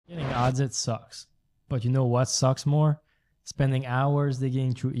Audits sucks. But you know what sucks more? Spending hours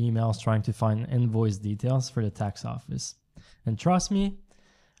digging through emails trying to find invoice details for the tax office. And trust me,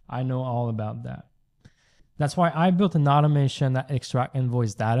 I know all about that. That's why I built an automation that extracts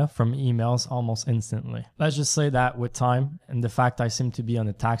invoice data from emails almost instantly. Let's just say that with time and the fact I seem to be on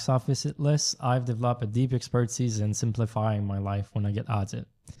the tax office hit list, I've developed a deep expertise in simplifying my life when I get audited.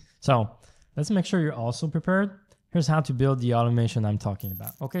 So let's make sure you're also prepared. Here's how to build the automation I'm talking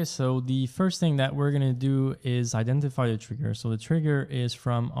about. Okay, so the first thing that we're gonna do is identify the trigger. So the trigger is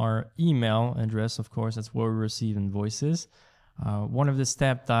from our email address, of course, that's where we receive invoices. One of the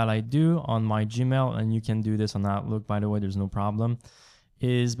steps that I do on my Gmail, and you can do this on Outlook, by the way, there's no problem,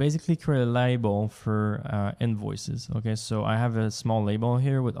 is basically create a label for invoices. Okay, so I have a small label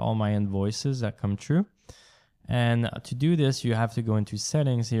here with all my invoices that come through. And to do this, you have to go into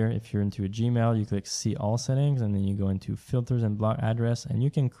settings here. If you're into a Gmail, you click see all settings, and then you go into filters and block address, and you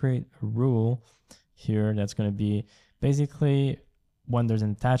can create a rule here that's going to be basically when there's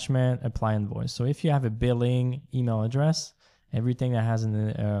an attachment, apply invoice. So if you have a billing email address, everything that has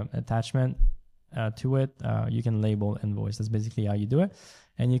an attachment to it, you can label invoice. That's basically how you do it.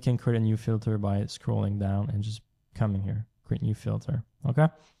 And you can create a new filter by scrolling down and just coming here, create new filter. Okay.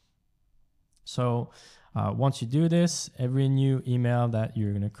 So once you do this, every new email that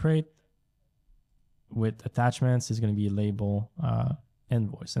you're going to create with attachments is going to be labeled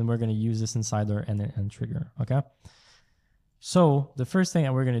invoice. And we're going to use this inside our n8n trigger. Okay. So the first thing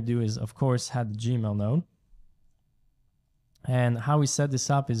that we're going to do is, of course, add the Gmail node. And how we set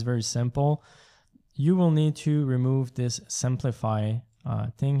this up is very simple. You will need to remove this simplify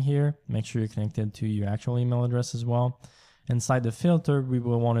thing here. Make sure you're connected to your actual email address as well. Inside the filter, we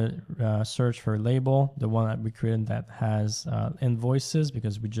will want to search for label, the one that we created that has invoices,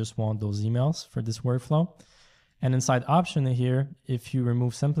 because we just want those emails for this workflow. And inside option here, if you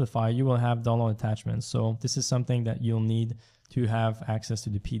remove simplify, you will have download attachments. So this is something that you'll need to have access to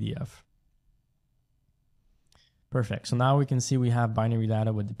the PDF. Perfect. So now we can see we have binary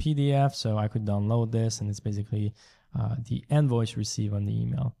data with the PDF. So I could download this, and it's basically the invoice received on the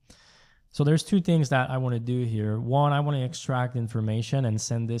email. So there's two things that I want to do here. One, I want to extract information and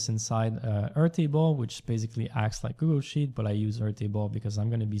send this inside Airtable, which basically acts like Google Sheet, but I use Airtable because I'm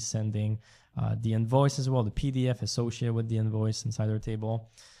going to be sending the invoice as well, the PDF associated with the invoice inside Airtable.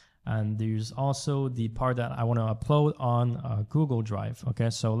 And there's also the part that I want to upload on Google Drive.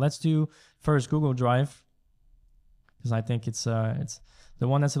 Okay, so let's do first Google Drive, because I think it's the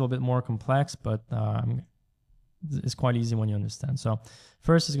one that's a little bit more complex, but it's quite easy when you understand. So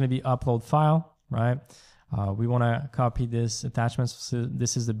first is going to be upload file, right? We want to copy this attachment. So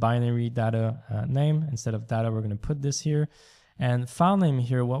this is the binary data name. Instead of data, we're going to put this here. And file name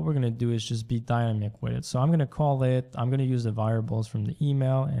here, what we're going to do is just be dynamic with it. So I'm going to call it, I'm going to use the variables from the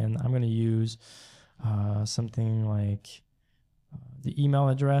email, and I'm going to use something like the email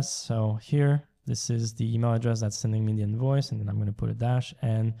address. So here, this is the email address that's sending me the invoice, and then I'm going to put a dash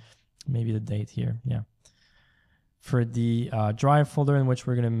and maybe the date here. Yeah. For the drive folder in which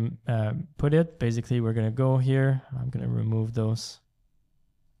we're going to put it, basically we're going to go here. I'm going to remove those.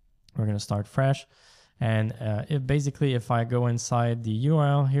 We're going to start fresh. And if I go inside the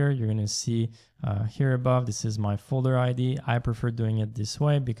URL here, you're going to see here above, this is my folder ID. I prefer doing it this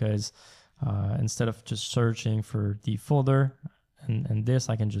way because instead of just searching for the folder and this,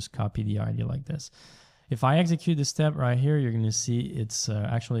 I can just copy the ID like this. If I execute this step right here, you're going to see it's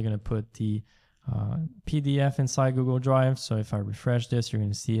actually going to put the PDF inside Google Drive. So if I refresh this, you're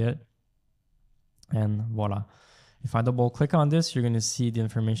going to see it, and voila. If I double click on this, you're going to see the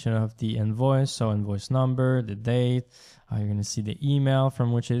information of the invoice. So invoice number, the date, you're going to see the email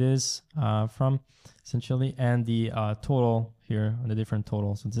from which it is from essentially, and the total here, the different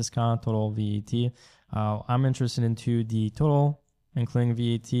totals. So discount, total, VAT. I'm interested into the total, including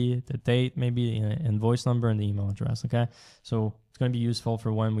VAT, the date, maybe the invoice number, and the email address. Okay. So it's going to be useful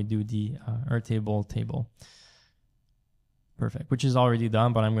for when we do the Airtable table. Perfect, which is already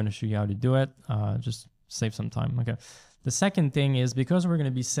done, but I'm going to show you how to do it. Just save some time. Okay. The second thing is, because we're going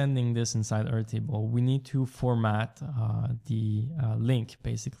to be sending this inside Airtable, we need to format the link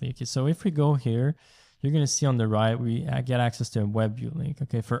basically. Okay. So if we go here, you're going to see on the right, we get access to a web view link.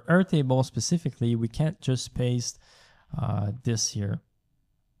 Okay. For Airtable specifically, we can't just paste this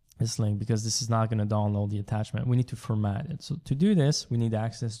link, because this is not going to download the attachment. We need to format it. So to do this, we need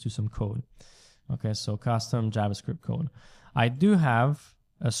access to some code. Okay. So custom JavaScript code. I do have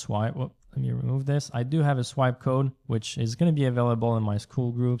a swipe. Well, let me remove this. I do have a swipe code, which is going to be available in my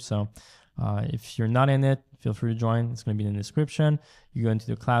school group. So if you're not in it, feel free to join. It's going to be in the description. You go into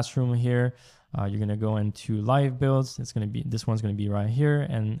the classroom here. You're going to go into live builds. It's going to be, this one's going to be right here,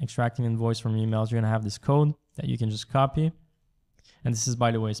 and extracting invoice from emails. You're going to have this code that you can just copy. And this is,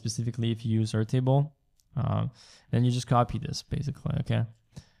 by the way, specifically if you use Airtable, then you just copy this basically. Okay.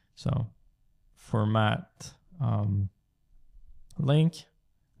 So format link,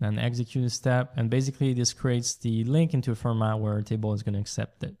 then execute the step. And basically this creates the link into a format where Airtable is going to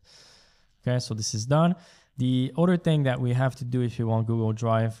accept it. Okay. So this is done. The other thing that we have to do if you want Google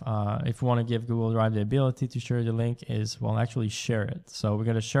Drive, if we want to give Google Drive the ability to share the link, is, well, actually share it. So we're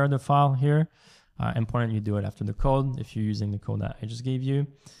going to share the file here. Important you do it after the code if you're using the code that I just gave you.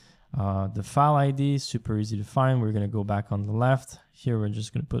 The file ID is super easy to find. We're going to go back on the left. Here we're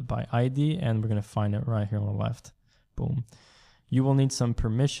just going to put by ID, and we're going to find it right here on the left. Boom. You will need some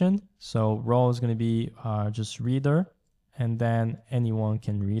permission. So role is going to be just reader, and then anyone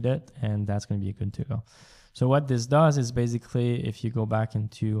can read it, and that's going to be good to go. So what this does is basically, if you go back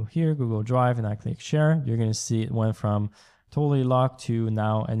into here, Google Drive, and I click share, you're going to see it went from totally locked to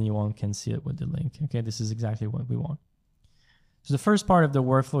now anyone can see it with the link. Okay, this is exactly what we want. So the first part of the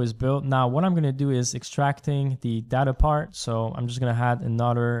workflow is built. Now what I'm going to do is extracting the data part. So I'm just going to add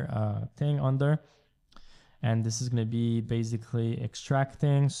another thing under, and this is going to be basically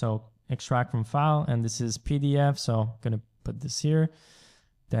extracting. So extract from file, and this is PDF. So I'm going to put this here.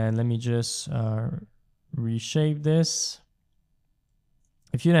 Then let me just reshape this.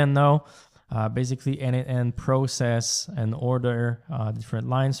 If you didn't know, basically n8n process and order different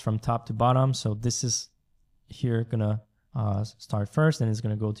lines from top to bottom. So this is here gonna start first, and it's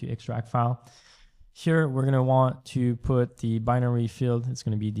gonna go to extract file. Here we're gonna want to put the binary field. It's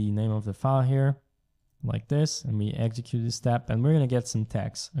gonna be the name of the file here, like this, and we execute this step, and we're gonna get some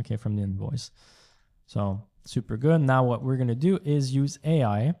text, okay, from the invoice. So super good. Now what we're gonna do is use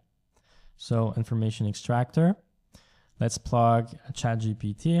AI. So information extractor. Let's plug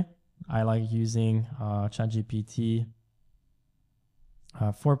ChatGPT. I like using ChatGPT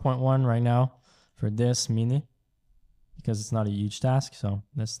 4.1 right now for this mini, because it's not a huge task. So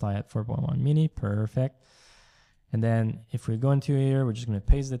let's try at 4.1 mini. Perfect. And then if we go into here, we're just going to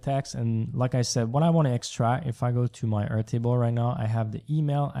paste the text. And like I said, what I want to extract, if I go to my Airtable right now, I have the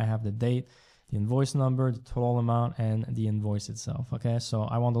email, I have the date, the invoice number, the total amount, and the invoice itself. Okay, so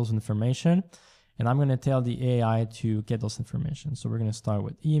I want those information, and I'm going to tell the AI to get those information. So we're going to start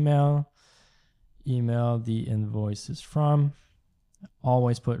with email the invoice is from.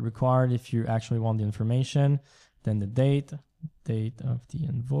 Always put required if you actually want the information. Then the date of the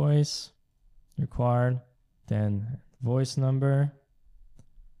invoice, required. Then invoice number.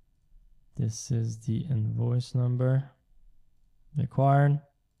 This is the invoice number, required.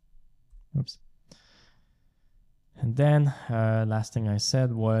 Oops. And then last thing I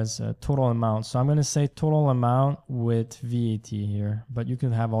said was total amount. So I'm going to say total amount with VAT here, but you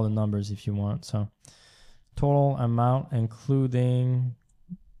can have all the numbers if you want. So total amount including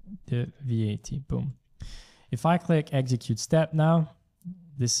the VAT. Boom. If I click execute step now,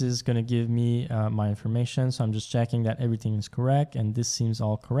 this is going to give me my information. So I'm just checking that everything is correct, and this seems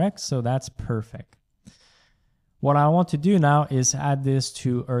all correct. So that's perfect. What I want to do now is add this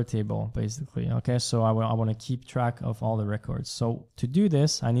to Airtable, basically. Okay, so I want to keep track of all the records. So to do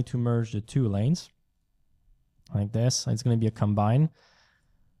this, I need to merge the two lanes like this. It's going to be a combine.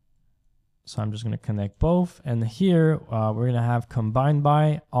 So I'm just going to connect both. And here we're going to have combined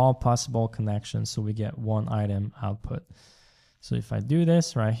by all possible connections. So we get one item output. So if I do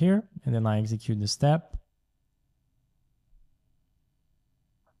this right here, and then I execute the step,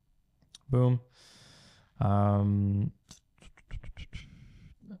 boom.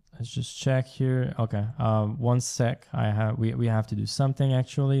 Let's just check here. Okay, 1 sec. We have to do something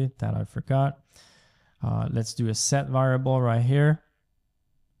actually that I forgot. Let's do a set variable right here,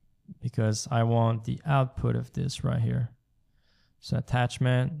 because I want the output of this right here. So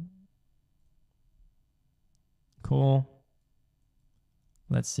attachment. Cool.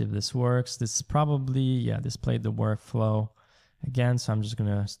 Let's see if this works. This is probably, yeah, displayed the workflow again. So I'm just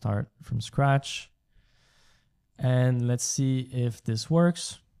gonna start from scratch. And let's see if this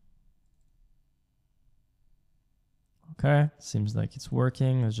works. Okay, seems like it's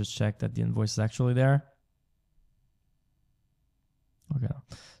working. Let's just check that the invoice is actually there. Okay,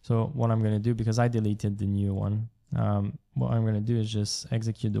 so what I'm going to do, because I deleted the new one, what I'm going to do is just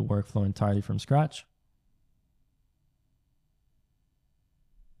execute the workflow entirely from scratch.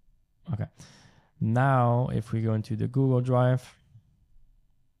 Okay, now if we go into the Google Drive,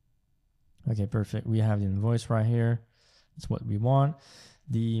 okay, perfect. We have the invoice right here. That's what we want.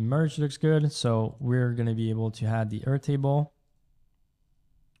 The merge looks good. So we're going to be able to add the Airtable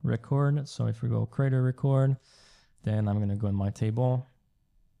record. So if we go create a record, then I'm going to go in my table.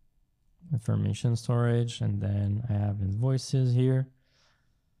 information storage, and then I have invoices here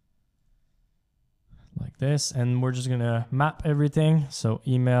like this, and we're just gonna map everything. So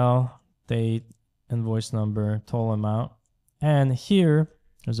email, date, invoice number, total amount. And here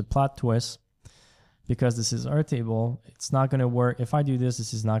there's a plot twist, because this is Airtable, it's not gonna work. If I do this,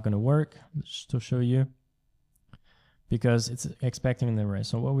 this is not gonna work, just to show you, because it's expecting an array.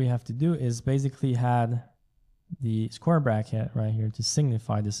 So what we have to do is basically add the square bracket right here to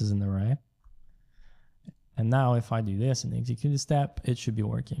signify this is an array. And now if I do this and execute the step, it should be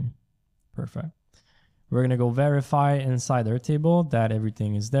working. Perfect. We're gonna go verify inside Airtable that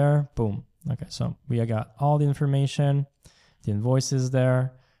everything is there. Boom. Okay, so we got all the information, the invoices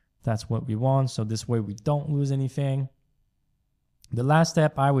there. That's what we want. So this way we don't lose anything. The last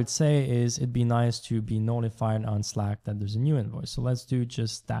step I would say is it'd be nice to be notified on Slack that there's a new invoice. So let's do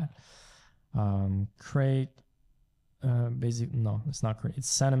just that. Create no, it's not create, it's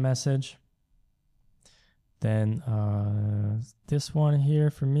send a message. Then this one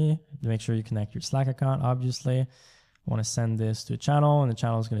here for me, make sure you connect your Slack account. Obviously, I want to send this to a channel, and the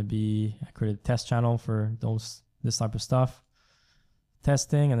channel is going to be, I created a test channel for this type of stuff,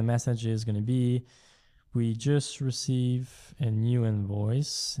 testing, and the message is going to be, we just received a new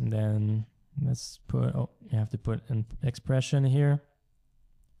invoice. And then let's put, oh, you have to put an expression here,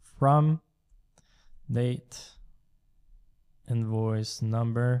 from date, invoice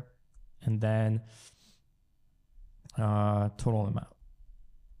number, and then total amount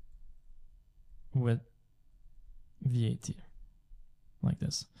with VAT, like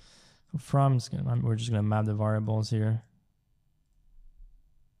this. So from, we're just gonna map the variables here.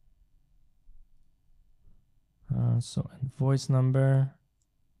 So invoice number,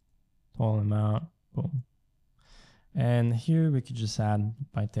 total amount, boom. And here we could just add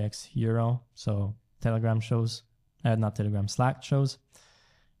by text euro. So Telegram shows, not Telegram, Slack shows.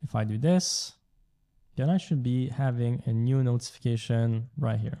 If I do this, then I should be having a new notification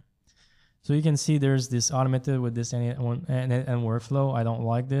right here. So you can see there's this automated with this n8n workflow. I don't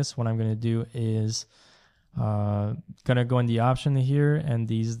like this. What I'm going to do is gonna go in the option here, and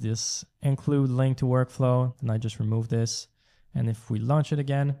this include link to workflow, and I just remove this. And if we launch it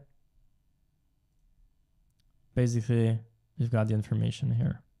again, basically you've got the information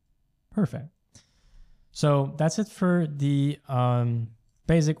here. Perfect. So that's it for the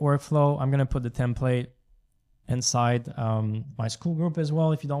basic workflow. I'm gonna put the template inside my school group as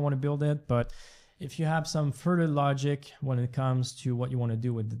well if you don't want to build it. But if you have some further logic when it comes to what you want to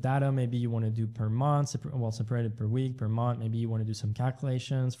do with the data, maybe you want to do per month, well, separated per week, per month, maybe you want to do some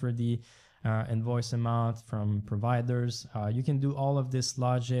calculations for the invoice amount from providers. You can do all of this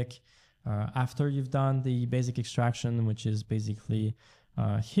logic after you've done the basic extraction, which is basically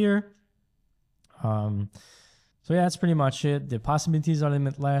here. So yeah, that's pretty much it. The possibilities are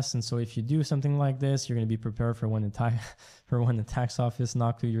limitless, and so if you do something like this, you're going to be prepared for when the tax office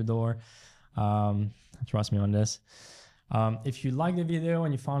knocks to your door. Trust me on this. If you like the video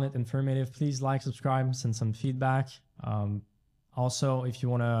and you found it informative, please like, subscribe, send some feedback. Also, if you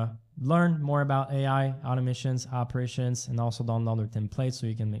want to learn more about AI, automations, operations, and also download their templates so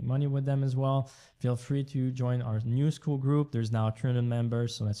you can make money with them as well, feel free to join our new school group. There's now 300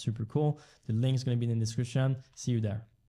 members, so that's super cool. The link is going to be in the description. See you there.